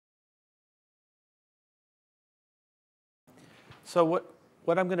So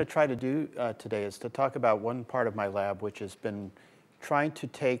what I'm going to try to do today is to talk about one part of my lab, which has been trying to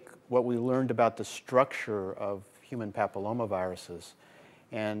take what we learned about the structure of human papillomaviruses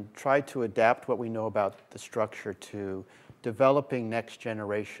and try to adapt what we know about the structure to developing next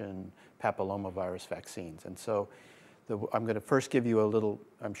generation papillomavirus vaccines. And so I'm going to first give you a little,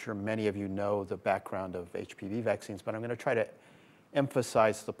 I'm sure many of you know the background of HPV vaccines, but I'm going to try to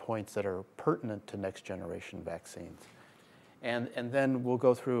emphasize the points that are pertinent to next generation vaccines. And then we'll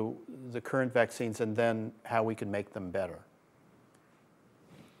go through the current vaccines and then how we can make them better.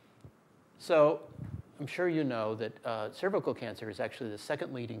 So I'm sure you know that cervical cancer is actually the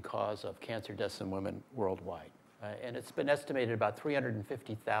second leading cause of cancer deaths in women worldwide. And it's been estimated about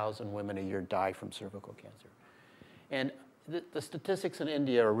 350,000 women a year die from cervical cancer. And the statistics in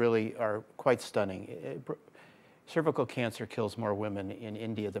India are quite stunning. Cervical cancer kills more women in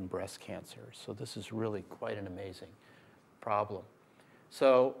India than breast cancer. So this is really quite an amazing problem.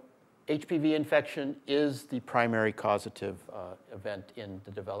 So HPV infection is the primary causative event in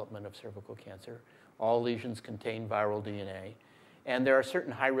the development of cervical cancer. All lesions contain viral DNA. And there are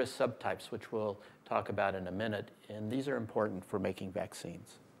certain high-risk subtypes, which we'll talk about in a minute. And these are important for making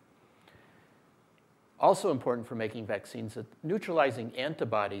vaccines. Also important for making vaccines, that neutralizing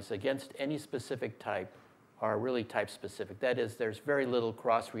antibodies against any specific type are really type-specific. That is, there's very little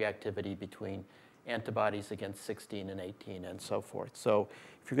cross-reactivity between antibodies against 16 and 18 and so forth. So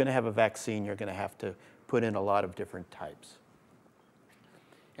if you're going to have a vaccine, you're going to have to put in a lot of different types.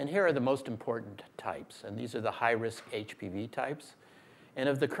 And here are the most important types, and these are the high-risk HPV types. And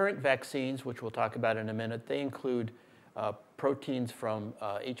of the current vaccines, which we'll talk about in a minute, they include proteins from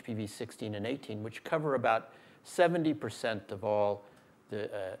HPV 16 and 18, which cover about 70% of all the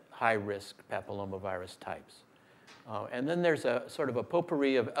high-risk papillomavirus types. And then there's a sort of a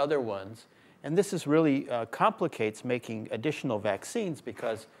potpourri of other ones. And this is really complicates making additional vaccines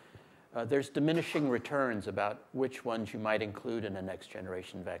because there's diminishing returns about which ones you might include in a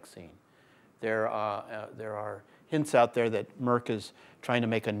next-generation vaccine. There are hints out there that Merck is trying to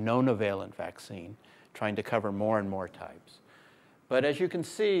make a nonavalent vaccine, trying to cover more and more types. But as you can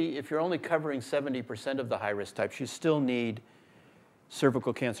see, if you're only covering 70% of the high-risk types, you still need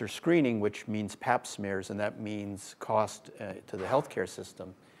cervical cancer screening, which means pap smears, and that means cost to the healthcare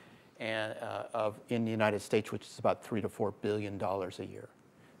system. And in the United States, which is about $3 to $4 billion a year.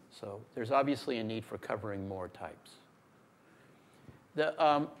 So there's obviously a need for covering more types.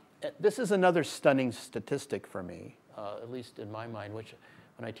 This is another stunning statistic for me, at least in my mind, which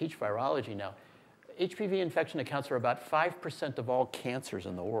when I teach virology now, HPV infection accounts for about 5% of all cancers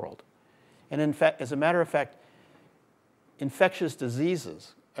in the world. And in fact, as a matter of fact, infectious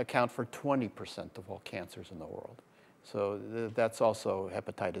diseases account for 20% of all cancers in the world. So that's also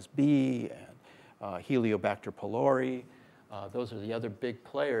hepatitis B and Helicobacter pylori. Those are the other big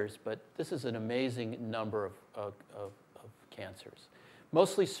players, but this is an amazing number of cancers.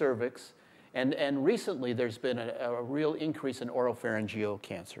 Mostly cervix, and recently there's been a real increase in oropharyngeal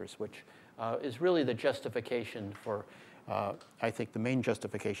cancers, which is really the justification for, I think the main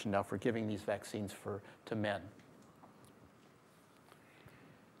justification now for giving these vaccines to men.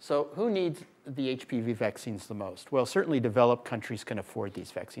 So who needs the HPV vaccines the most? Well, certainly developed countries can afford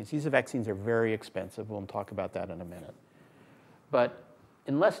these vaccines. These vaccines are very expensive. We'll talk about that in a minute. But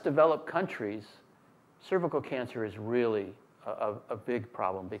in less developed countries, cervical cancer is really a big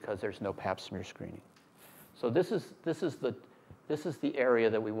problem because there's no pap smear screening. So this is the area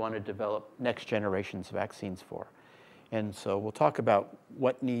that we want to develop next generation's vaccines for. And so we'll talk about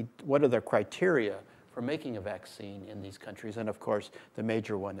what are the criteria for making a vaccine in these countries. And of course, the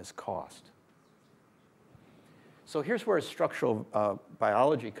major one is cost. So here's where structural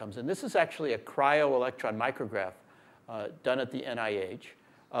biology comes in. This is actually a cryo-electron micrograph done at the NIH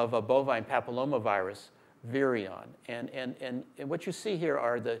of a bovine papillomavirus virion. And what you see here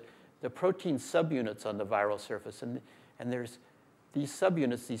are the protein subunits on the viral surface. And there's these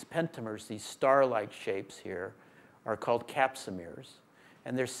subunits, these pentamers, these star-like shapes here, are called capsomeres.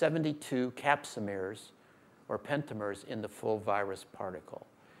 And there's 72 capsomeres, or pentamers, in the full virus particle.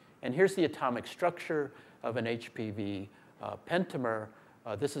 And here's the atomic structure of an HPV pentamer.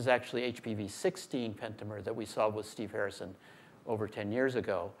 This is actually HPV 16 pentamer that we solved with Steve Harrison over 10 years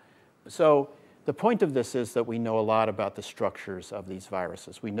ago. So the point of this is that we know a lot about the structures of these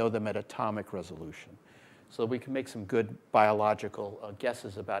viruses. We know them at atomic resolution. So we can make some good biological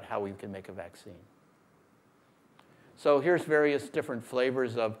guesses about how we can make a vaccine. So here's various different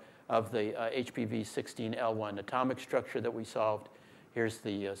flavors of the HPV 16L1 atomic structure that we solved. Here's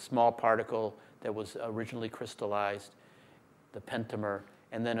the small particle that was originally crystallized, the pentamer,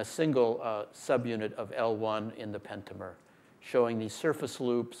 and then a single subunit of L1 in the pentamer. showing these surface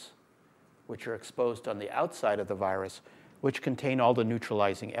loops, which are exposed on the outside of the virus, which contain all the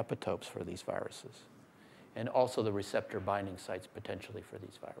neutralizing epitopes for these viruses, and also the receptor binding sites potentially for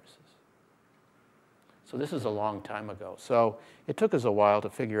these viruses. So this is a long time ago. So it took us a while to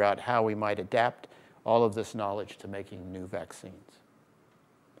figure out how we might adapt all of this knowledge to making new vaccines.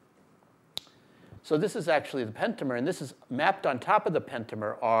 So this is actually the pentamer, and this is mapped on top of the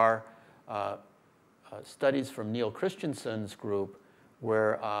pentamer are studies from Neil Christensen's group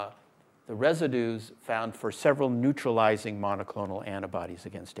where the residues found for several neutralizing monoclonal antibodies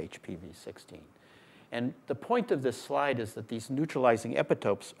against HPV-16. And the point of this slide is that these neutralizing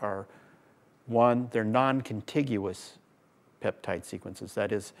epitopes are, one, they're non-contiguous peptide sequences.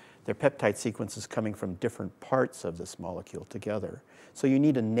 That is, they're peptide sequences coming from different parts of this molecule together. So you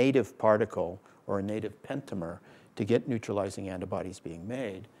need a native particle or a native pentamer to get neutralizing antibodies being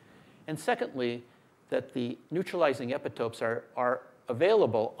made. And secondly, that the neutralizing epitopes are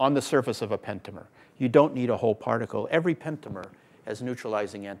available on the surface of a pentamer. You don't need a whole particle. Every pentamer has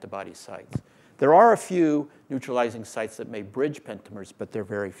neutralizing antibody sites. There are a few neutralizing sites that may bridge pentamers, but they're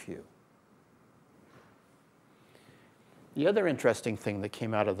very few. The other interesting thing that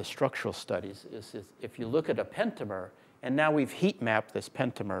came out of the structural studies is if you look at a pentamer, and now we've heat mapped this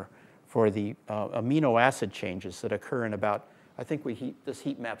pentamer for the amino acid changes that occur in about, I think this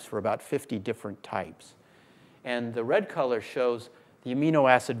heat maps for about 50 different types. And the red color shows the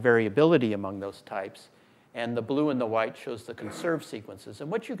amino acid variability among those types, and the blue and the white shows the conserved sequences. And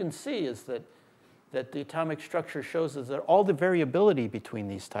what you can see is that the atomic structure shows us that all the variability between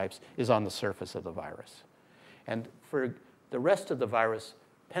these types is on the surface of the virus. And for the rest of the virus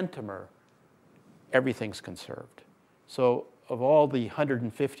pentamer, everything's conserved. So of all the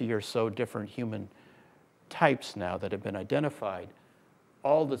 150 or so different human types now that have been identified,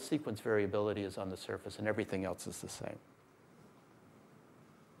 all the sequence variability is on the surface and everything else is the same.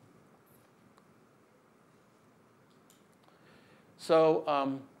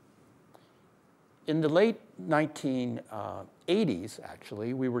 So in the late 1980s,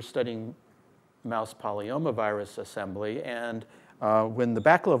 actually, we were studying mouse papillomavirus assembly, and when the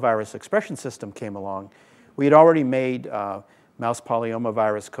baculovirus expression system came along, we had already made mouse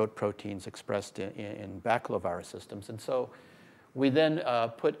papillomavirus coat proteins expressed in baculovirus systems. And so we then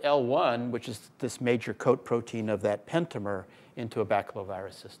put L1, which is this major coat protein of that pentamer, into a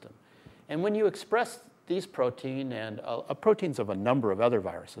baculovirus system. And when you express these protein and proteins of a number of other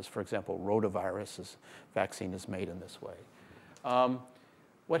viruses, for example, rotavirus vaccine is made in this way.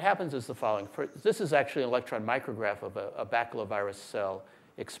 What happens is the following. This is actually an electron micrograph of a baculovirus cell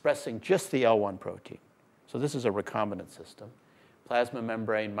expressing just the L1 protein. So this is a recombinant system. Plasma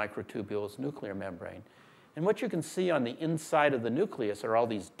membrane, microtubules, nuclear membrane. And what you can see on the inside of the nucleus are all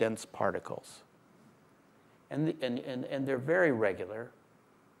these dense particles. And they're very regular.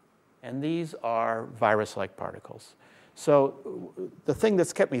 And these are virus-like particles. So the thing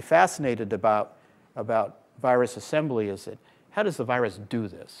that's kept me fascinated about virus assembly is that how does the virus do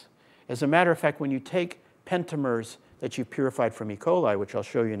this? As a matter of fact, when you take pentamers that you've purified from E. coli, which I'll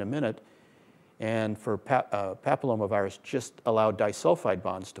show you in a minute, and for papillomavirus, just allow disulfide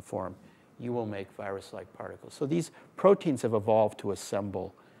bonds to form, you will make virus-like particles. So these proteins have evolved to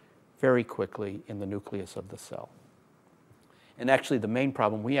assemble very quickly in the nucleus of the cell. And actually, the main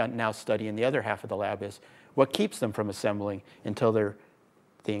problem we now study in the other half of the lab is what keeps them from assembling until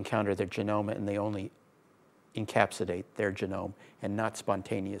they encounter their genome and they only encapsulate their genome and not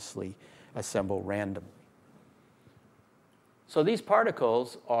spontaneously assemble randomly. So these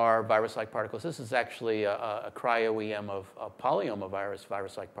particles are virus-like particles. This is actually a cryo-EM of papillomavirus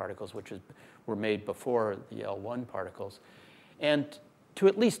virus-like particles, which were made before the L1 particles. And to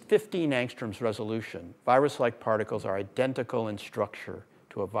at least 15 angstroms resolution, virus-like particles are identical in structure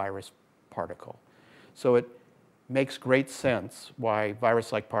to a virus particle. So it makes great sense why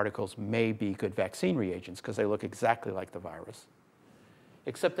virus-like particles may be good vaccine reagents, because they look exactly like the virus,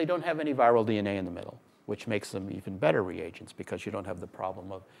 except they don't have any viral DNA in the middle, which makes them even better reagents because you don't have the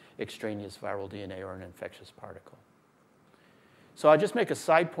problem of extraneous viral DNA or an infectious particle. So I'll just make a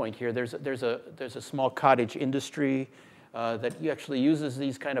side point here. There's a small cottage industry that actually uses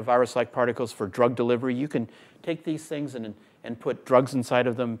these kind of virus-like particles for drug delivery. You can take these things and put drugs inside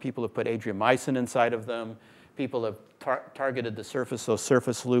of them. People have put adriamycin inside of them. People have targeted the surface, those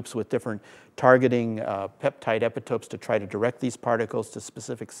surface loops with different targeting peptide epitopes to try to direct these particles to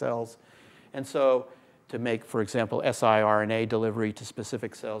specific cells. And so to make, for example, siRNA delivery to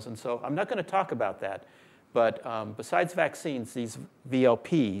specific cells. And so I'm not going to talk about that. But besides vaccines, these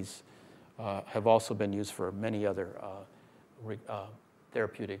VLPs have also been used for many other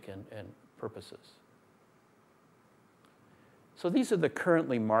therapeutic and purposes. So these are the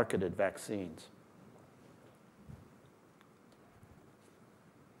currently marketed vaccines.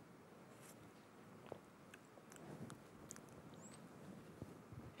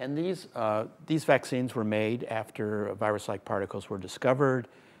 And these vaccines were made after virus-like particles were discovered.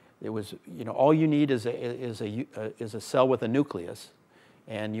 It was, all you need is a cell with a nucleus,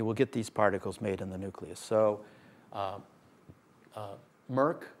 and you will get these particles made in the nucleus. So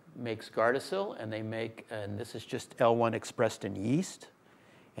Merck makes Gardasil, and this is just L1 expressed in yeast,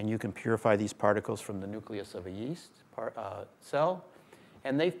 and you can purify these particles from the nucleus of a yeast cell.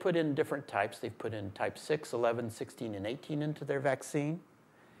 And they've put in different types. They've put in type 6, 11, 16, and 18 into their vaccine.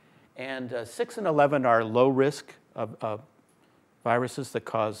 And 6 and 11 are low risk of viruses that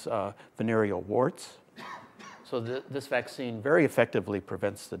cause venereal warts. So this vaccine very effectively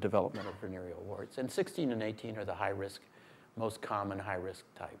prevents the development of venereal warts. And 16 and 18 are the high risk, most common high risk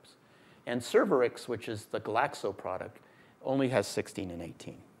types. And Cervarix, which is the Glaxo product, only has 16 and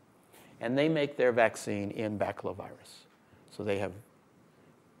 18. And they make their vaccine in baculovirus. So they have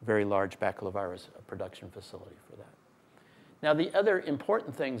very large baculovirus production facility for that. Now, the other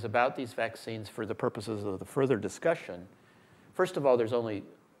important things about these vaccines for the purposes of the further discussion, first of all, there's only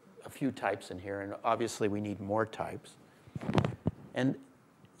a few types in here, and obviously we need more types, and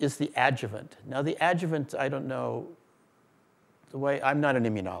is the adjuvant. Now, the adjuvant, I don't know, I'm not an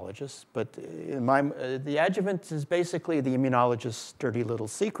immunologist, but the adjuvant is basically the immunologist's dirty little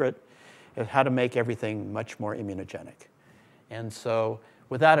secret of how to make everything much more immunogenic. And so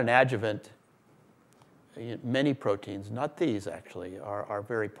without an adjuvant, many proteins, not these actually, are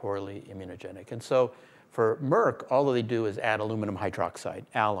very poorly immunogenic. And so for Merck, all they do is add aluminum hydroxide,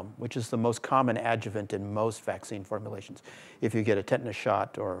 alum, which is the most common adjuvant in most vaccine formulations. If you get a tetanus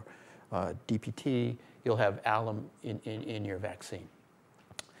shot or DPT, you'll have alum in your vaccine.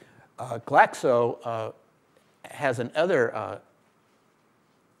 Glaxo has another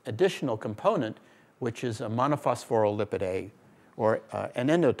additional component, which is a monophospholipid A, or an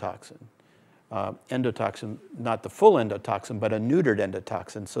endotoxin. Endotoxin, not the full endotoxin, but a neutered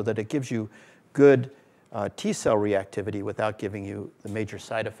endotoxin, so that it gives you good T-cell reactivity without giving you the major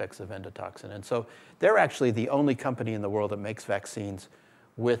side effects of endotoxin. And so they're actually the only company in the world that makes vaccines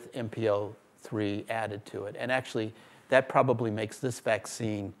with MPL3 added to it. And actually, that probably makes this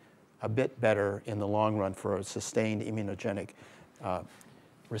vaccine a bit better in the long run for a sustained immunogenic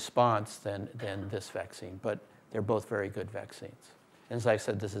response than this vaccine. But they're both very good vaccines. As I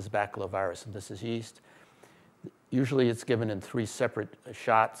said, this is baculovirus and this is yeast. Usually it's given in 3 separate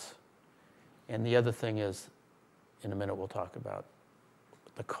shots. And the other thing is, in a minute we'll talk about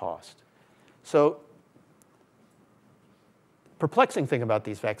the cost. So perplexing thing about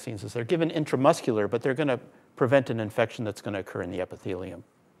these vaccines is they're given intramuscular, but they're going to prevent an infection that's going to occur in the epithelium.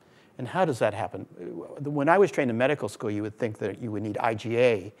 And how does that happen? When I was trained in medical school, you would think that you would need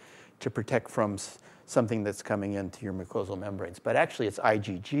IgA to protect from something that's coming into your mucosal membranes. But actually, it's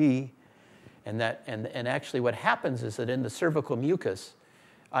IgG. And actually, what happens is that in the cervical mucus,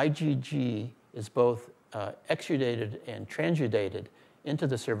 IgG is both exudated and transudated into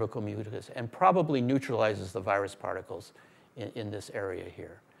the cervical mucus and probably neutralizes the virus particles in this area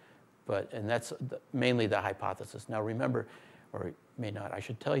here. And that's mainly the hypothesis. Now, remember, or may not, I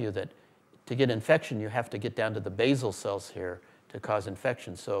should tell you that to get infection, you have to get down to the basal cells here to cause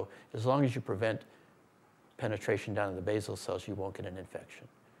infection. So as long as you prevent penetration down to the basal cells, you won't get an infection.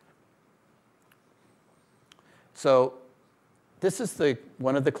 So this is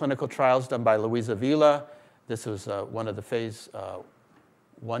one of the clinical trials done by Luisa Vila. This was one of the phase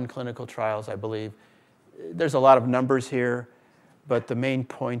 1 clinical trials, I believe. There's a lot of numbers here, but the main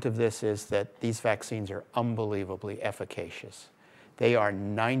point of this is that these vaccines are unbelievably efficacious. They are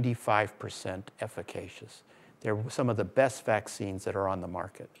 95% efficacious. They're some of the best vaccines that are on the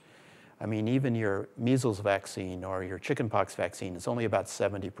market. I mean, even your measles vaccine or your chickenpox vaccine is only about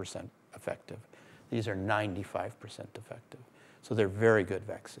 70% effective. These are 95% effective. So they're very good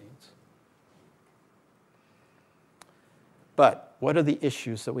vaccines. But what are the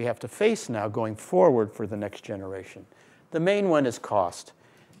issues that we have to face now going forward for the next generation? The main one is cost.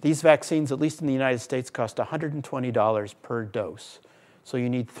 These vaccines, at least in the United States, cost $120 per dose. So you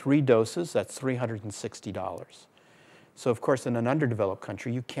need 3 doses, that's $360. So of course, in an underdeveloped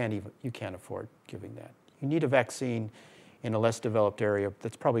country, you can't afford giving that. You need a vaccine in a less developed area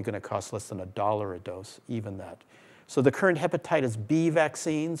that's probably going to cost less than $1 a dose, even that. So the current hepatitis B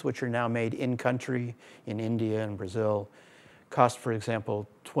vaccines, which are now made in country, in India and Brazil, cost, for example,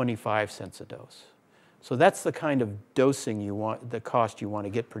 25 cents a dose. So that's the kind of dosing you want, the cost you want to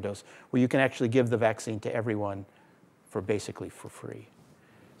get per dose, where you can actually give the vaccine to everyone basically for free.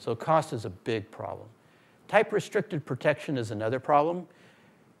 So cost is a big problem. Type-restricted protection is another problem.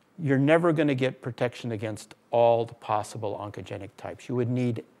 You're never going to get protection against all the possible oncogenic types. You would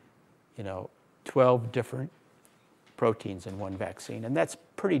need, 12 different proteins in one vaccine, and that's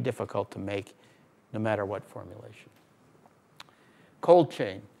pretty difficult to make no matter what formulation. Cold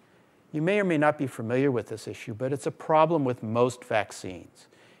chain. You may or may not be familiar with this issue, but it's a problem with most vaccines.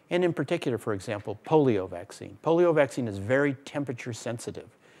 And in particular, for example, polio vaccine. Polio vaccine is very temperature sensitive.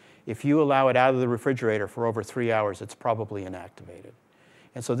 If you allow it out of the refrigerator for over 3 hours, it's probably inactivated.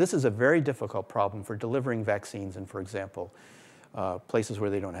 And so this is a very difficult problem for delivering vaccines in, for example, places where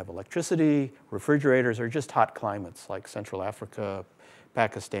they don't have electricity, refrigerators, or just hot climates like Central Africa,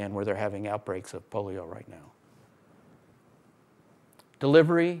 Pakistan, where they're having outbreaks of polio right now.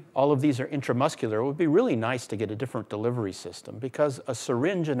 Delivery, all of these are intramuscular. It would be really nice to get a different delivery system because a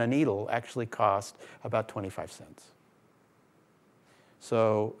syringe and a needle actually cost about 25 cents.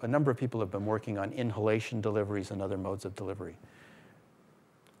 So a number of people have been working on inhalation deliveries and other modes of delivery.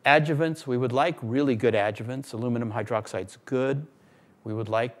 Adjuvants, we would like really good adjuvants. Aluminum hydroxide's good. We would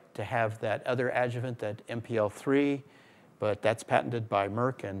like to have that other adjuvant, that MPL3, but that's patented by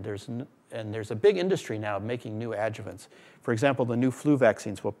Merck, and there's a big industry now of making new adjuvants. For example, the new flu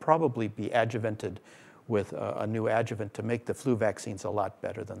vaccines will probably be adjuvanted with a new adjuvant to make the flu vaccines a lot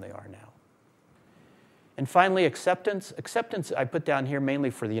better than they are now. And finally, acceptance. Acceptance I put down here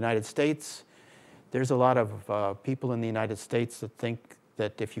mainly for the United States. There's a lot of people in the United States that think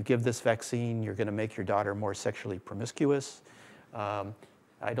that if you give this vaccine, you're going to make your daughter more sexually promiscuous. I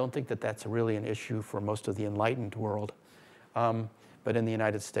don't think that that's really an issue for most of the enlightened world. But in the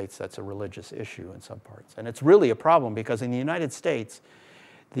United States, that's a religious issue in some parts. And it's really a problem because in the United States,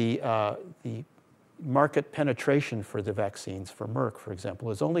 the market penetration for the vaccines, for Merck, for example,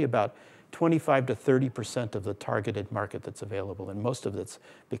 is only about 25 to 30% of the targeted market that's available. And most of it's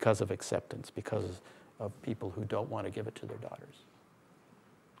because of acceptance, because of people who don't want to give it to their daughters.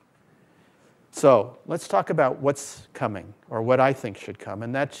 So let's talk about what's coming, or what I think should come,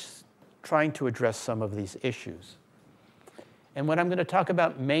 and that's trying to address some of these issues. And what I'm going to talk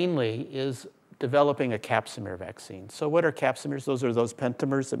about mainly is developing a capsimer vaccine. So what are capsimers? Those are those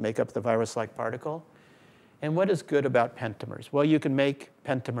pentamers that make up the virus-like particle. And what is good about pentamers? Well, you can make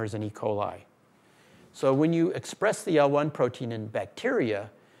pentamers in E. coli. So when you express the L1 protein in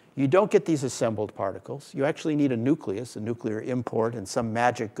bacteria, you don't get these assembled particles. You actually need a nucleus, a nuclear import, and some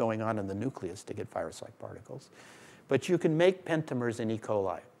magic going on in the nucleus to get virus-like particles. But you can make pentamers in E.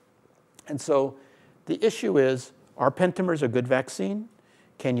 coli. And so the issue is, are pentamers a good vaccine?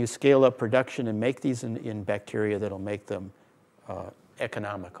 Can you scale up production and make these in bacteria that'll make them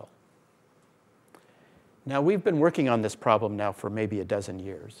economical? Now, we've been working on this problem now for maybe a dozen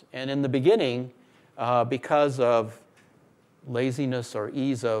years. And in the beginning, because of laziness or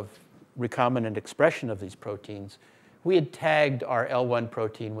ease of recombinant expression of these proteins, we had tagged our L1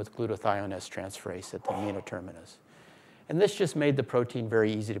 protein with glutathione S transferase at the amino terminus. And this just made the protein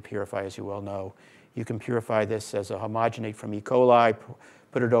very easy to purify, as you well know. You can purify this as a homogenate from E. coli,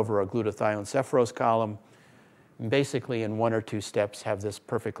 put it over a glutathione cephalose column, and basically in 1 or 2 steps have this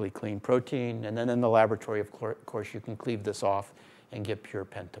perfectly clean protein. And then in the laboratory, of course, you can cleave this off and get pure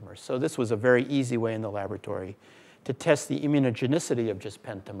pentamers. So this was a very easy way in the laboratory to test the immunogenicity of just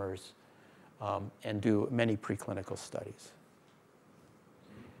pentamers and do many preclinical studies.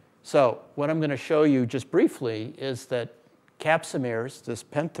 So what I'm going to show you just briefly is that capsimers, this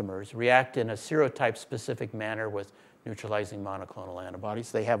pentamers, react in a serotype-specific manner with neutralizing monoclonal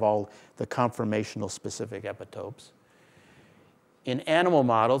antibodies. They have all the conformational specific epitopes. In animal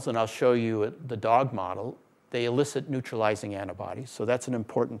models, and I'll show you the dog model, they elicit neutralizing antibodies. So that's an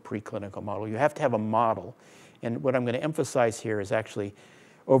important preclinical model. You have to have a model. And what I'm going to emphasize here is actually,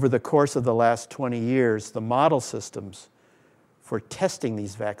 over the course of the last 20 years, the model systems for testing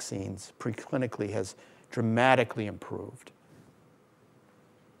these vaccines preclinically has dramatically improved.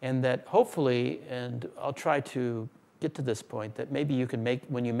 And that hopefully, and I'll try to get to this point, that maybe you can make,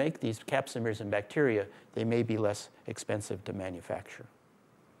 when you make these capsimers in bacteria, they may be less expensive to manufacture.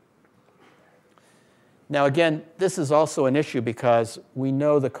 Now again, this is also an issue because we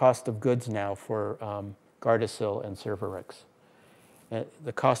know the cost of goods now for Gardasil and Cervarix.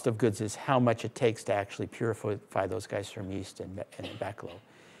 The cost of goods is how much it takes to actually purify those guys from yeast and bacillo.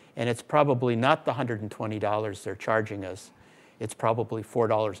 And it's probably not the $120 they're charging us. It's probably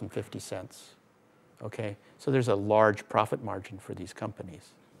 $4.50. Okay, so there's a large profit margin for these companies.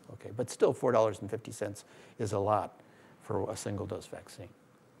 Okay, but still $4.50 is a lot for a single dose vaccine.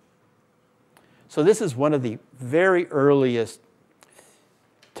 So this is one of the very earliest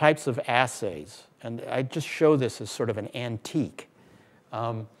types of assays, and I just show this as sort of an antique.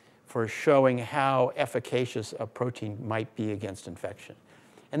 for showing how efficacious a protein might be against infection.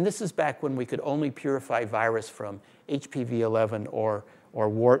 And this is back when we could only purify virus from HPV-11 or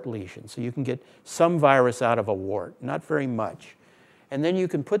wart lesions. So you can get some virus out of a wart, not very much. And then you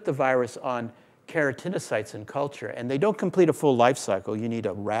can put the virus on keratinocytes in culture, and they don't complete a full life cycle. You need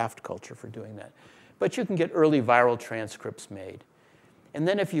a raft culture for doing that. But you can get early viral transcripts made. And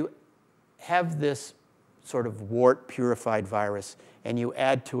then if you have this sort of wart-purified virus and you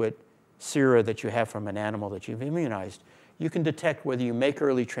add to it sera that you have from an animal that you've immunized, you can detect whether you make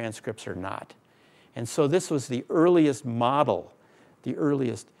early transcripts or not. And so this was the earliest model, the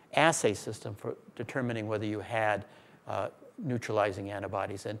earliest assay system for determining whether you had neutralizing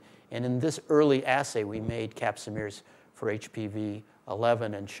antibodies. And in this early assay, we made capsimeres for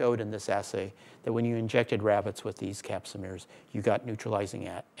HPV-11 and showed in this assay that when you injected rabbits with these capsimeres, you got neutralizing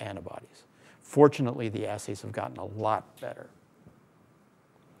antibodies. Fortunately, the assays have gotten a lot better.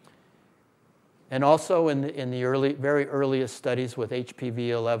 And also in the very earliest studies with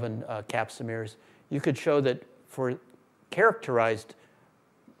HPV-11 capsimeres, you could show that for characterized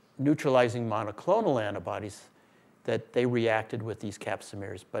neutralizing monoclonal antibodies, that they reacted with these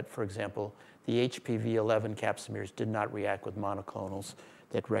capsimeres. But for example, the HPV-11 capsimeres did not react with monoclonals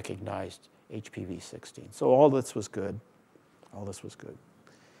that recognized HPV-16. So all this was good. All this was good.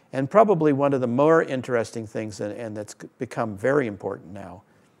 And probably one of the more interesting things, and that's become very important now,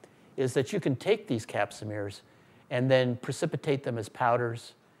 is that you can take these capsimeres and then precipitate them as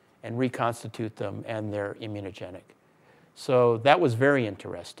powders and reconstitute them, and they're immunogenic. So that was very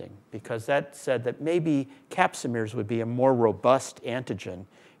interesting because that said that maybe capsimeres would be a more robust antigen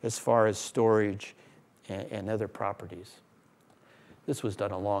as far as storage and other properties. This was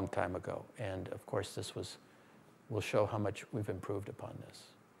done a long time ago, and of course will show how much we've improved upon this.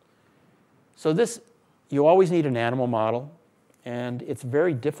 So you always need an animal model, and it's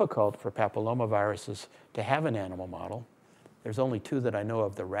very difficult for papillomaviruses to have an animal model. There's only two that I know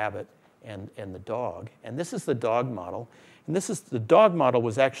of, the rabbit and the dog. And this is the dog model. And the dog model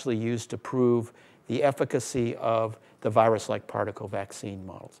was actually used to prove the efficacy of the virus-like particle vaccine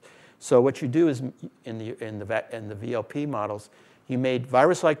models. So what you do is in the VLP models, you made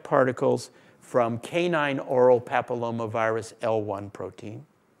virus-like particles from canine oral papillomavirus L1 protein.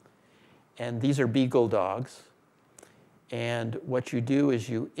 And these are beagle dogs. And what you do is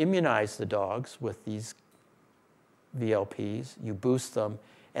you immunize the dogs with these VLPs, you boost them,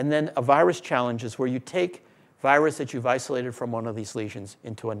 and then a virus challenge is where you take virus that you've isolated from one of these lesions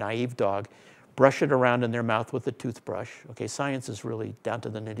into a naive dog, brush it around in their mouth with a toothbrush. Okay, science is really down to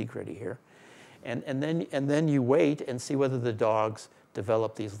the nitty-gritty here. And then you wait and see whether the dogs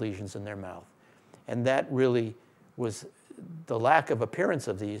develop these lesions in their mouth. And that really was, the lack of appearance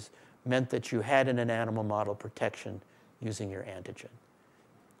of these meant that you had in an animal model protection using your antigen.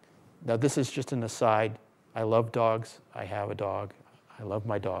 Now this is just an aside. I love dogs. I have a dog. I love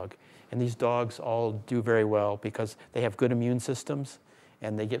my dog. And these dogs all do very well because they have good immune systems,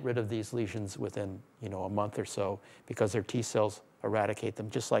 and they get rid of these lesions within a month or so because their T cells eradicate them,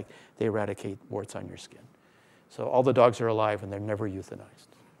 just like they eradicate warts on your skin. So all the dogs are alive and they're never euthanized.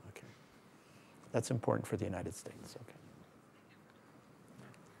 Okay. That's important for the United States. Okay.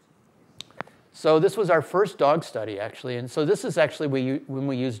 So this was our first dog study, actually. And so this is actually when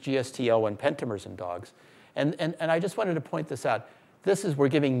we use GST-L1 pentamers in dogs. And I just wanted to point this out. We're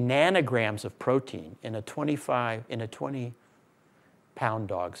giving nanograms of protein in a 20-pound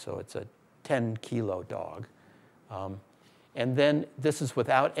dog, so it's a 10-kilo dog. And then this is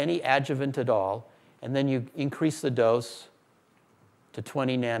without any adjuvant at all. And then you increase the dose to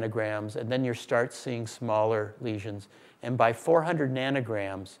 20 nanograms, and then you start seeing smaller lesions. And by 400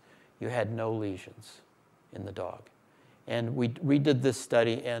 nanograms, you had no lesions in the dog. And we redid this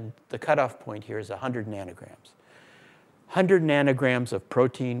study, and the cutoff point here is 100 nanograms. 100 nanograms of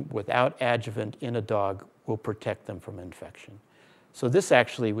protein without adjuvant in a dog will protect them from infection. So this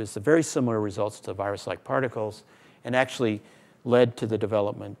actually was very similar results to virus-like particles, and actually led to the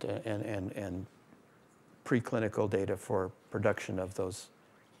development and preclinical data for production of those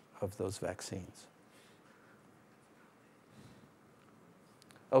vaccines.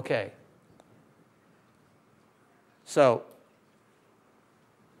 Okay. So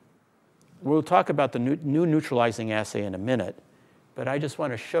we'll talk about the new neutralizing assay in a minute, but I just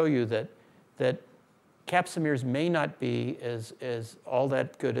want to show you that capsimeres may not be as all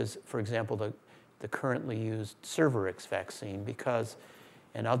that good as, for example, the currently used Cervarix vaccine because,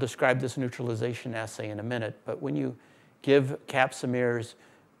 and I'll describe this neutralization assay in a minute, but when you give capsimeres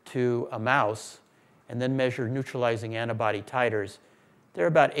to a mouse and then measure neutralizing antibody titers, they're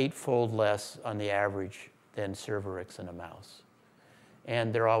about 8-fold less on the average than Cervarix in a mouse.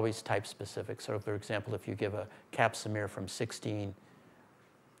 and they're always type specific. So for example, if you give a capsamere from 16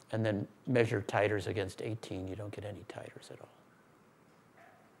 and then measure titers against 18, you don't get any titers at all.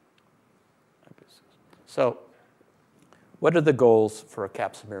 So what are the goals for a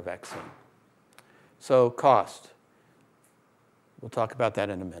capsamere vaccine? So cost. We'll talk about that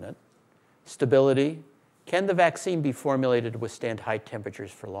in a minute. Stability. Can the vaccine be formulated to withstand high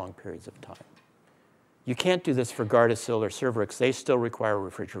temperatures for long periods of time? You can't do this for Gardasil or Cervarix. They still require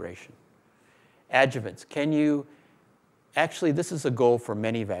refrigeration. Adjuvants. Can you, actually this is a goal for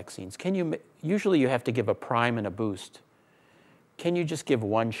many vaccines. Usually you have to give a prime and a boost. Can you just give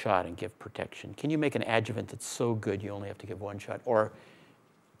one shot and give protection? Can you make an adjuvant that's so good you only have to give one shot, or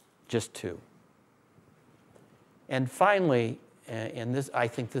just two? And finally, and this, I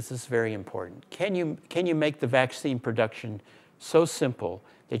think this is very important, can you make the vaccine production so simple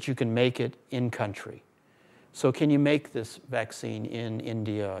that you can make it in country? So can you make this vaccine in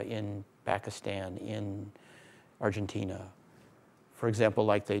India, in Pakistan, in Argentina, for example,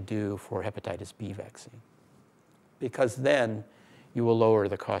 like they do for hepatitis B vaccine? Because then you will lower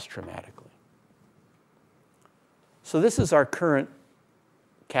the cost dramatically. So this is our current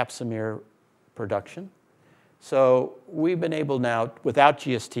capsamere production. So we've been able now, without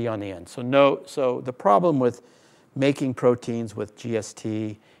GST on the end. So the problem with making proteins with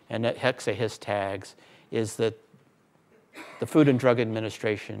GST and hexahis tags is that the Food and Drug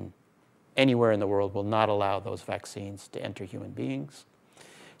Administration anywhere in the world will not allow those vaccines to enter human beings.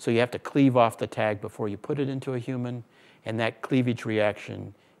 So you have to cleave off the tag before you put it into a human, and that cleavage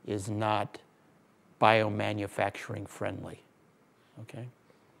reaction is not biomanufacturing friendly, okay,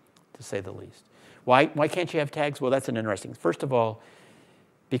 to say the least. Why can't you have tags? Well, that's an interesting. First of all,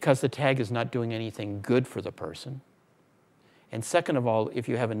 because the tag is not doing anything good for the person. And second of all, if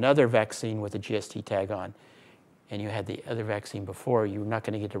you have another vaccine with a GST tag on, and you had the other vaccine before, you're not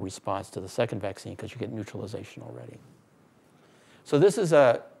going to get a response to the second vaccine because you get neutralization already. So this is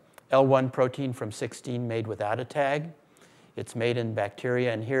a L1 protein from 16 made without a tag. It's made in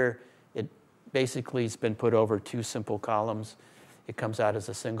bacteria, and here it basically has been put over two simple columns. It comes out as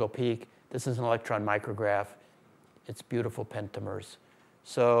a single peak. This is an electron micrograph. It's beautiful pentamers.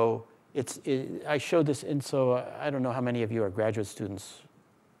 So I showed this, and so I don't know how many of you are graduate students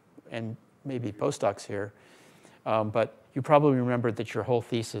and maybe postdocs here, but you probably remember that your whole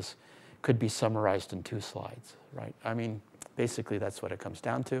thesis could be summarized in 2 slides, right? I mean, basically that's what it comes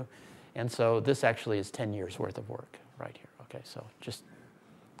down to. And so this actually is 10 years worth of work right here. Okay, so just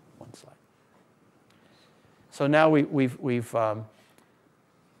one slide. So now we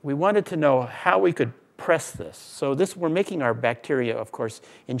wanted to know how we could press this. So we're making our bacteria, of course,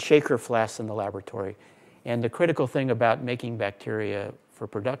 in shaker flasks in the laboratory. And the critical thing about making bacteria for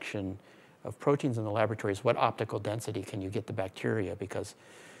production of proteins in the laboratory is what optical density can you get the bacteria, because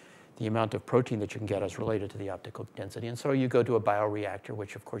the amount of protein that you can get is related to the optical density. And so you go to a bioreactor,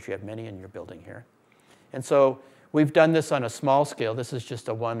 which of course you have many in your building here. And so we've done this on a small scale. This is just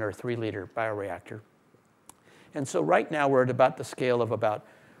a 1 or 3 liter bioreactor. And so right now we're at about the scale of about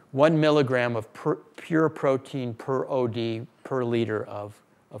 1 milligram of pure protein per OD per liter of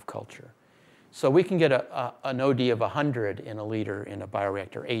culture. So we can get an OD of 100 in a liter in a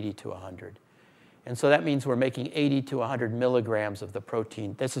bioreactor, 80 to 100. And so that means we're making 80 to 100 milligrams of the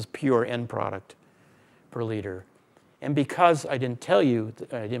protein. This is pure end product per liter. And because I didn't tell you,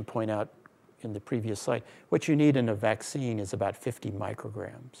 I didn't point out in the previous slide, what you need in a vaccine is about 50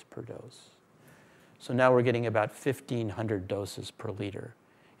 micrograms per dose. So now we're getting about 1,500 doses per liter.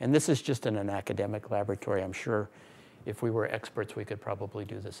 And this is just in an academic laboratory. I'm sure if we were experts, we could probably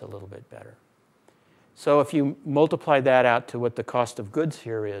do this a little bit better. So if you multiply that out to what the cost of goods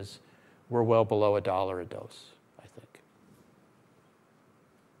here is, we're well below $1 a dose, I think.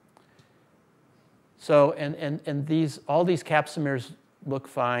 So, all these capsameres look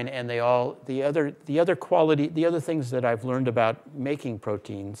fine, and the other things that I've learned about making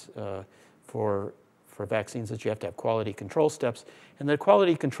proteins for vaccines is you have to have quality control steps. And the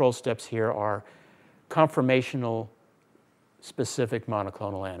quality control steps here are conformational specific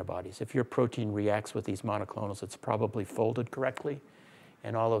monoclonal antibodies. If your protein reacts with these monoclonals, it's probably folded correctly.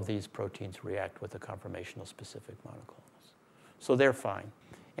 And all of these proteins react with the conformational specific monoclonals. So they're fine.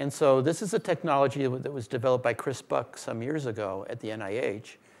 And so this is a technology that was developed by Chris Buck some years ago at the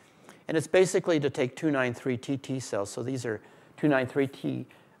NIH. And it's basically to take 293 T cells. So these are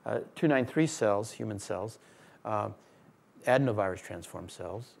 293 cells, human cells, adenovirus transform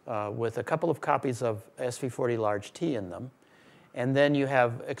cells, with a couple of copies of SV40 large T in them. And then you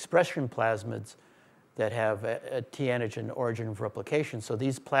have expression plasmids that have a T antigen origin of replication. So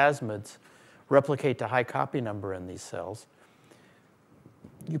these plasmids replicate to high copy number in these cells.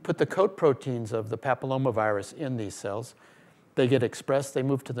 you put the coat proteins of the papillomavirus in these cells. They get expressed, they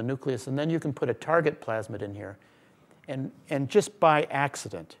move to the nucleus, and then you can put a target plasmid in here. And just by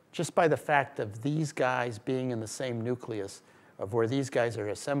accident, just by the fact of these guys being in the same nucleus of where these guys are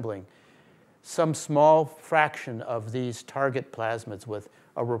assembling, some small fraction of these target plasmids with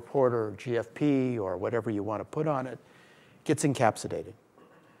a reporter GFP or whatever you want to put on it gets encapsulated.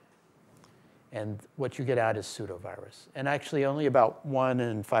 And what you get out is pseudovirus. And actually only about 1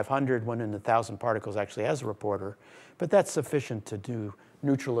 in 500, 1 in 1,000 particles actually has a reporter, but that's sufficient to do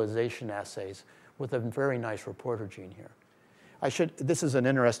neutralization assays with a very nice reporter gene here. This is an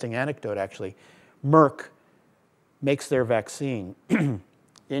interesting anecdote actually. Merck makes their vaccine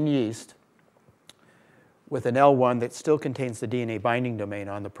in yeast with an L1 that still contains the DNA binding domain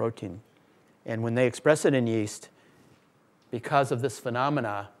on the protein. And when they express it in yeast, because of this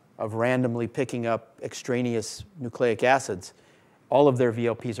phenomena of randomly picking up extraneous nucleic acids, all of their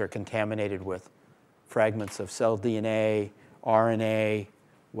VLPs are contaminated with fragments of cell DNA, RNA,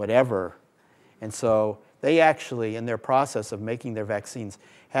 whatever. And so they actually, in their process of making their vaccines,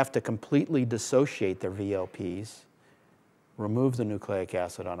 have to completely dissociate their VLPs, remove the nucleic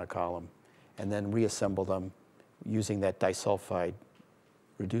acid on a column, and then reassemble them using that disulfide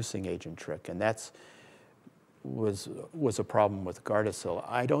reducing agent trick. And that's was a problem with Gardasil.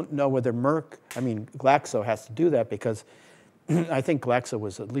 I don't know whether Glaxo has to do that because I think Glaxo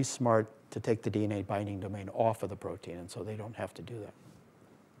was at least smart to take the DNA binding domain off of the protein, and so they don't have to do that.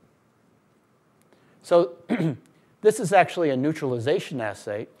 So this is actually a neutralization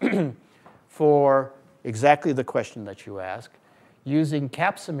assay for exactly the question that you asked, using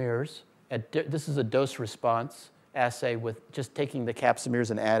capsimeres. This is a dose response assay with just taking the capsimeres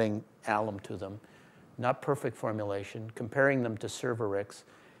and adding alum to them. Not perfect formulation, comparing them to Cervarix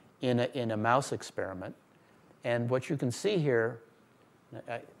in a mouse experiment. And what you can see here,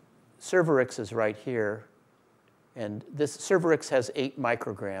 Cervarix is right here, and this Cervarix has 8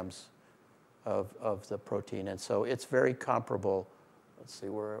 micrograms of the protein, and so it's very comparable. Let's see,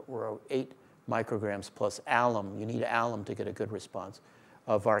 we're 8 micrograms plus alum. You need alum to get a good response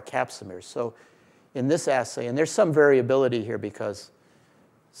of our capsimeres. So in this assay, and there's some variability here because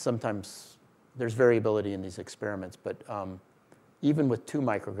sometimes there's variability in these experiments, but even with 2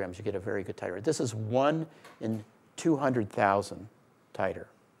 micrograms, you get a very good titer. This is 1 in 200,000 titer.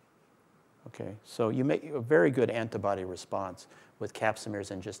 Okay, so you make a very good antibody response with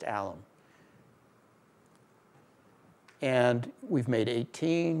capsimeres and just alum. And we've made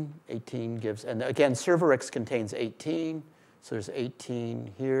 18. 18 gives, and again, Cervarix contains 18, so there's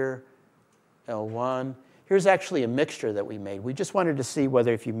 18 here, L1. Here's actually a mixture that we made. We just wanted to see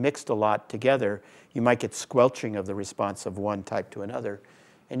whether if you mixed a lot together, you might get squelching of the response of one type to another.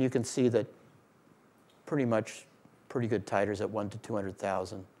 And you can see that pretty good titers at 1 to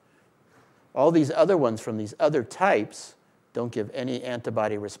 200,000. All these other ones from these other types don't give any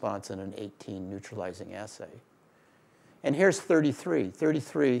antibody response in an 18 neutralizing assay. And here's 33.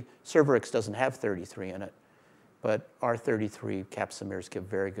 33, Cervarix doesn't have 33 in it. But our 33 capsimeres give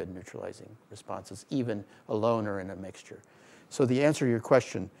very good neutralizing responses, even alone or in a mixture. So the answer to your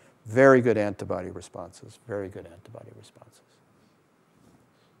question, very good antibody responses, very good antibody responses.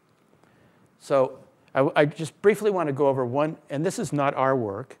 So I just briefly want to go over one, and this is not our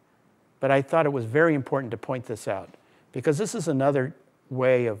work, but I thought it was very important to point this out, because this is another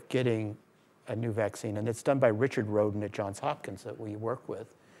way of getting a new vaccine, and it's done by Richard Roden at Johns Hopkins that we work with.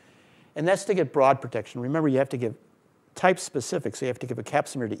 And that's to get broad protection. Remember, you have to give type specific, so you have to give a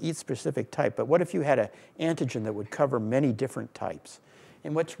capsimer to each specific type. But what if you had an antigen that would cover many different types?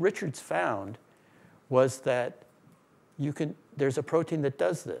 And what Richard's found was that there's a protein that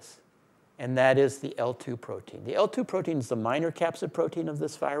does this, and that is the L2 protein. The L2 protein is the minor capsid protein of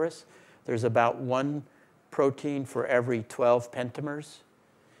this virus. There's about 1 protein for every 12 pentamers.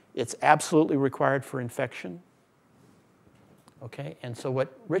 It's absolutely required for infection. Okay, and so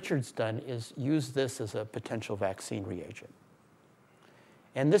what Richard's done is use this as a potential vaccine reagent.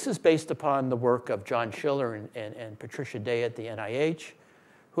 And this is based upon the work of John Schiller and Patricia Day at the NIH,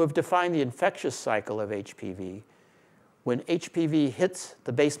 who have defined the infectious cycle of HPV. When HPV hits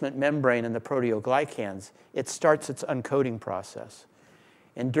the basement membrane and the proteoglycans, it starts its uncoating process.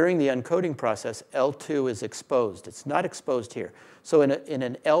 And during the uncoating process, L2 is exposed. It's not exposed here. So in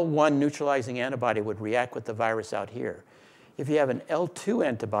an L1 neutralizing antibody would react with the virus out here. If you have an L2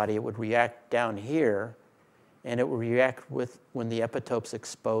 antibody, it would react down here, and it will react with when the epitope's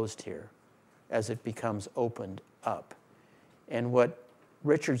exposed here as it becomes opened up. And what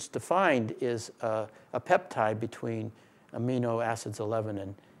Richard's defined is a peptide between amino acids 11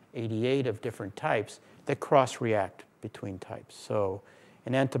 and 88 of different types that cross-react between types. So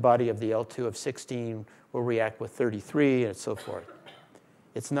An antibody of the L2 of 16 will react with 33 and so forth.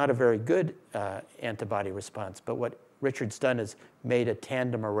 It's not a very good antibody response, but what Richard's done is made a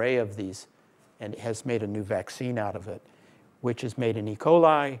tandem array of these and has made a new vaccine out of it, which is made in E.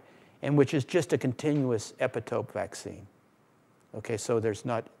 coli and which is just a continuous epitope vaccine. Okay, so there's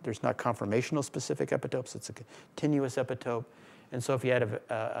not conformational specific epitopes, it's a continuous epitope. And so if you had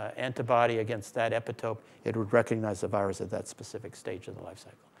an antibody against that epitope, it would recognize the virus at that specific stage of the life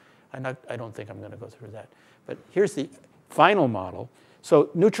cycle. I don't think I'm going to go through that. But here's the final model. So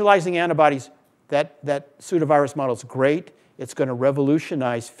neutralizing antibodies, that pseudovirus model is great. It's going to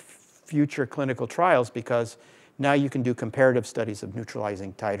revolutionize future clinical trials because now you can do comparative studies of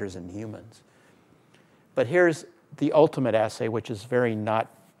neutralizing titers in humans. But here's the ultimate assay, which is very not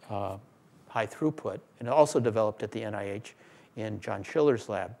high throughput, and also developed at the NIH in John Schiller's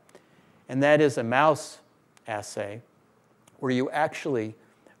lab. And that is a mouse assay where you actually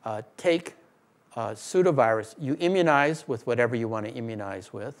take pseudovirus, you immunize with whatever you want to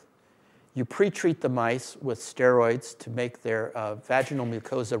immunize with. You pre-treat the mice with steroids to make their vaginal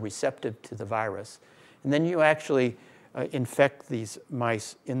mucosa receptive to the virus. And then you actually infect these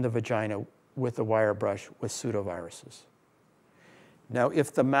mice in the vagina with a wire brush with pseudoviruses. Now,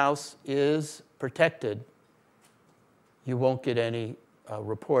 if the mouse is protected, you won't get any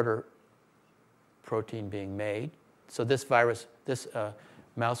reporter protein being made. So this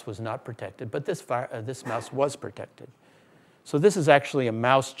mouse was not protected, but this mouse was protected. So this is actually a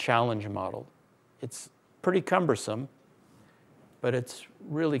mouse challenge model. It's pretty cumbersome, but it's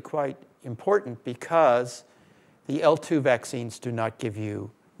really quite important because the L2 vaccines do not give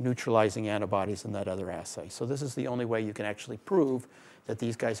you neutralizing antibodies in that other assay. So this is the only way you can actually prove that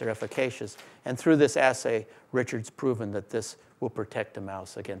these guys are efficacious. And through this assay, Richard's proven that this will protect a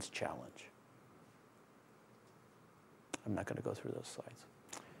mouse against challenge. I'm not going to go through those slides.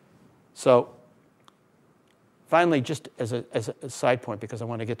 So finally, just as a side point, because I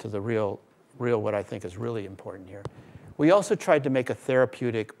want to get to the real what I think is really important here, we also tried to make a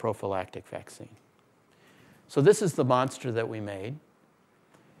therapeutic prophylactic vaccine. So this is the monster that we made.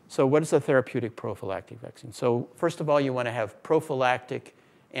 So what is a therapeutic prophylactic vaccine? So first of all, you want to have prophylactic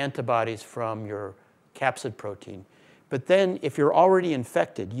antibodies from your capsid protein. But then if you're already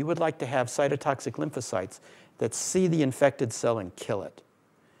infected, you would like to have cytotoxic lymphocytes that see the infected cell and kill it.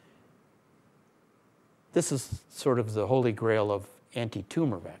 This is sort of the holy grail of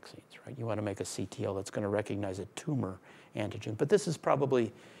anti-tumor vaccines, right? You want to make a CTL that's going to recognize a tumor antigen. But this is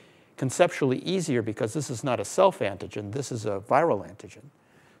probably conceptually easier because this is not a self-antigen. This is a viral antigen.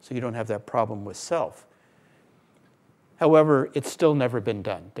 So you don't have that problem with self. However, it's still never been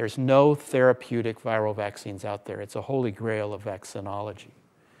done. There's no therapeutic viral vaccines out there. It's a holy grail of vaccinology.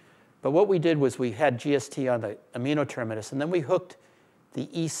 But what we did was we had GST on the amino terminus, and then we hooked the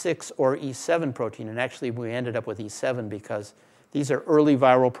E6 or E7 protein. And actually, we ended up with E7 because these are early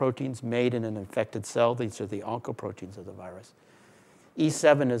viral proteins made in an infected cell. These are the oncoproteins of the virus.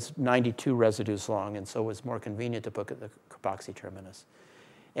 E7 is 92 residues long, and so it was more convenient to put the carboxy terminus.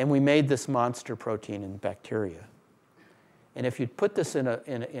 And we made this monster protein in bacteria. And if you put this in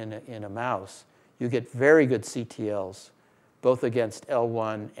a mouse, you get very good CTLs, both against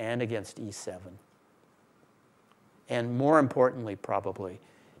L1 and against E7. And more importantly, probably,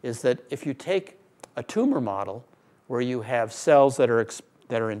 is that if you take a tumor model where you have cells that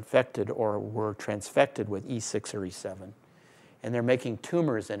are infected or were transfected with E6 or E7, and they're making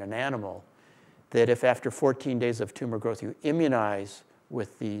tumors in an animal, that if after 14 days of tumor growth you immunize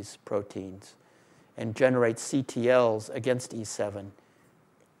with these proteins and generate CTLs against E7,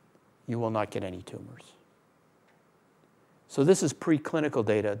 you will not get any tumors. So this is preclinical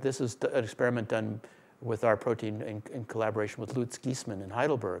data. This is an experiment done with our protein in collaboration with Lutz Giesmann in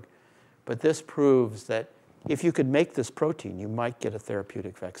Heidelberg. But this proves that if you could make this protein, you might get a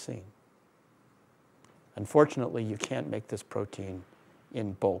therapeutic vaccine. Unfortunately, you can't make this protein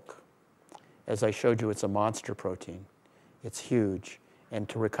in bulk. As I showed you, it's a monster protein. It's huge. And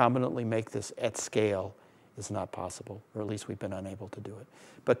to recombinantly make this at scale is not possible, or at least we've been unable to do it.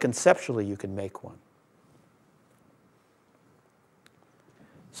 But conceptually, you can make one.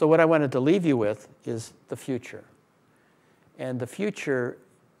 So what I wanted to leave you with is the future. And the future,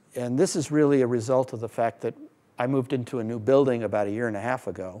 and this is really a result of the fact that I moved into a new building about 1.5 years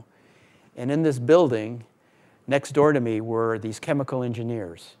ago. And in this building, next door to me were these chemical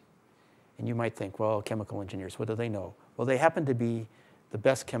engineers. And you might think, well, chemical engineers, what do they know? Well, they happen to be the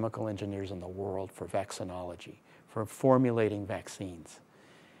best chemical engineers in the world for vaccinology, for formulating vaccines.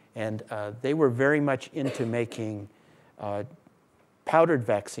 And they were very much into making powdered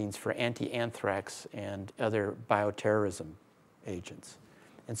vaccines for anti-anthrax and other bioterrorism agents.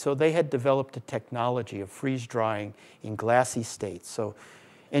 And so they had developed a technology of freeze drying in glassy states. So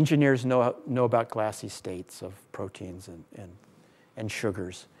engineers know about glassy states of proteins and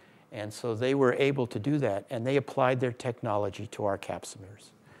sugars. And so they were able to do that, and they applied their technology to our capsimeres.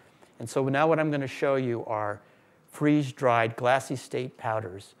 And so now what I'm going to show you are freeze-dried glassy state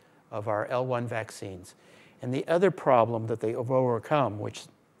powders of our L1 vaccines. And the other problem that they have overcome, which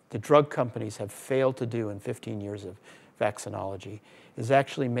the drug companies have failed to do in 15 years of vaccinology, is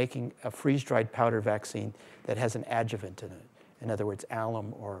actually making a freeze-dried powder vaccine that has an adjuvant in it. In other words,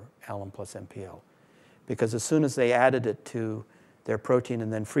 alum or alum plus MPL. Because as soon as they added it to their protein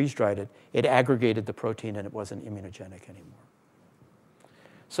and then freeze-dried it, it aggregated the protein and it wasn't immunogenic anymore.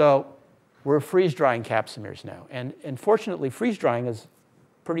 So we're freeze-drying capsimeres now. And fortunately, freeze-drying is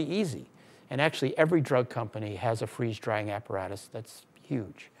pretty easy. And actually, every drug company has a freeze-drying apparatus that's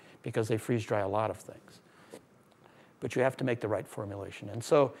huge because they freeze-dry a lot of things. But you have to make the right formulation. And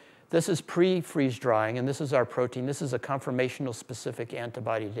so this is pre-freeze drying, and this is our protein. This is a conformational specific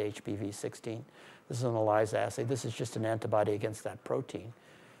antibody to HPV 16. This is an ELISA assay. This is just an antibody against that protein.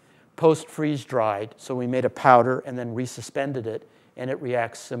 Post-freeze dried, so we made a powder and then resuspended it, and it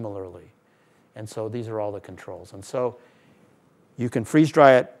reacts similarly. And so these are all the controls. And so you can freeze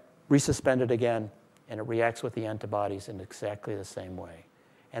dry it, resuspend it again, and it reacts with the antibodies in exactly the same way.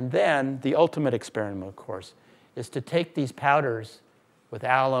 And then the ultimate experiment, of course, is to take these powders with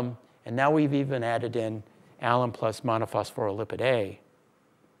alum, and now we've even added in alum plus monophospholipid A,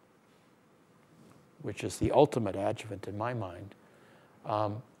 which is the ultimate adjuvant in my mind,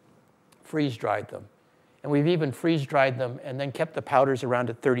 freeze-dried them. And we've even freeze-dried them and then kept the powders around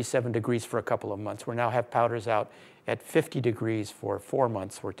at 37 degrees for a couple of months. We now have powders out at 50 degrees for 4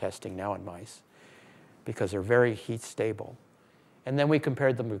 months we're testing now in mice because they're very heat stable. And then we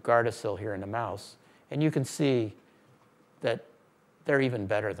compared them with Gardasil here in a mouse. And you can see that they're even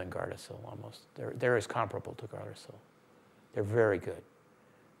better than Gardasil almost. They're as comparable to Gardasil. They're very good.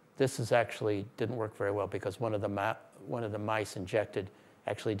 This is actually didn't work very well because one of the mice injected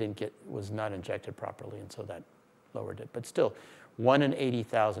actually was not injected properly, and so that lowered it. But still, 1 in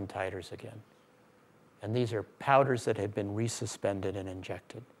 80,000 titers again. And these are powders that had been resuspended and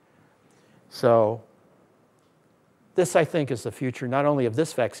injected. So this, I think, is the future not only of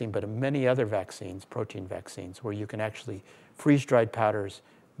this vaccine, but of many other vaccines, protein vaccines, where you can actually freeze-dried powders,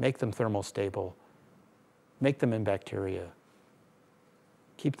 make them thermal stable, make them in bacteria,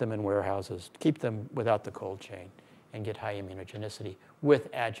 keep them in warehouses, keep them without the cold chain, and get high immunogenicity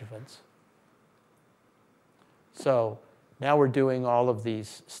with adjuvants. So now we're doing all of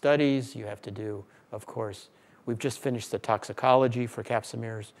these studies. You have to do, of course, we've just finished the toxicology for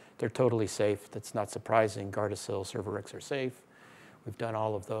capsimeres. They're totally safe. That's not surprising. Gardasil, Cervarix are safe. We've done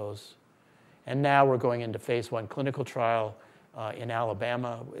all of those. And now we're going into phase 1 clinical trial in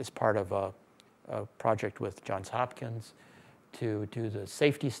Alabama as part of a project with Johns Hopkins to do the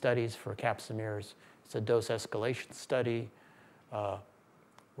safety studies for capsimeres. It's a dose escalation study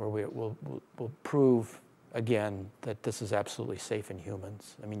where we'll prove, again, that this is absolutely safe in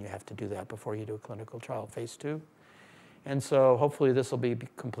humans. I mean, you have to do that before you do a clinical trial, phase 2. And so hopefully this will be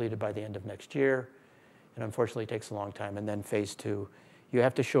completed by the end of next year. And unfortunately, it takes a long time. And then phase 2, you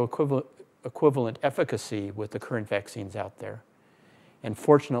have to show equivalent efficacy with the current vaccines out there. And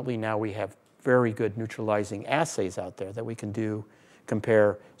fortunately, now we have very good neutralizing assays out there that we can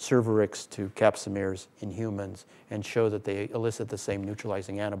compare Cervarix to capsimeres in humans and show that they elicit the same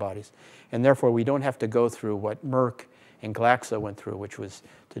neutralizing antibodies. And therefore, we don't have to go through what Merck and Glaxo went through, which was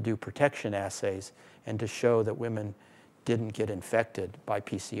to do protection assays and to show that women didn't get infected by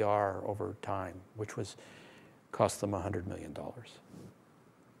PCR over time, which cost them $100 million.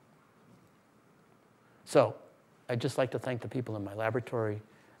 So I'd just like to thank the people in my laboratory,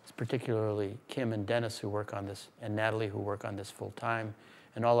 particularly Kim and Dennis who work on this, and Natalie who work on this full time,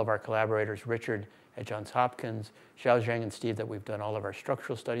 and all of our collaborators, Richard at Johns Hopkins, Xiao Zhang and Steve that we've done all of our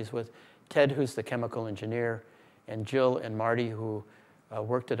structural studies with, Ted who's the chemical engineer, and Jill and Marty who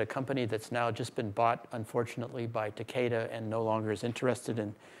worked at a company that's now just been bought, unfortunately, by Takeda and no longer is interested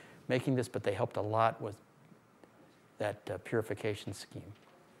in making this, but they helped a lot with that purification scheme.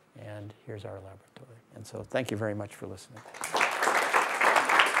 And here's our laboratory. And so thank you very much for listening.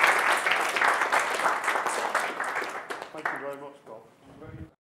 Thank you very much, Bob.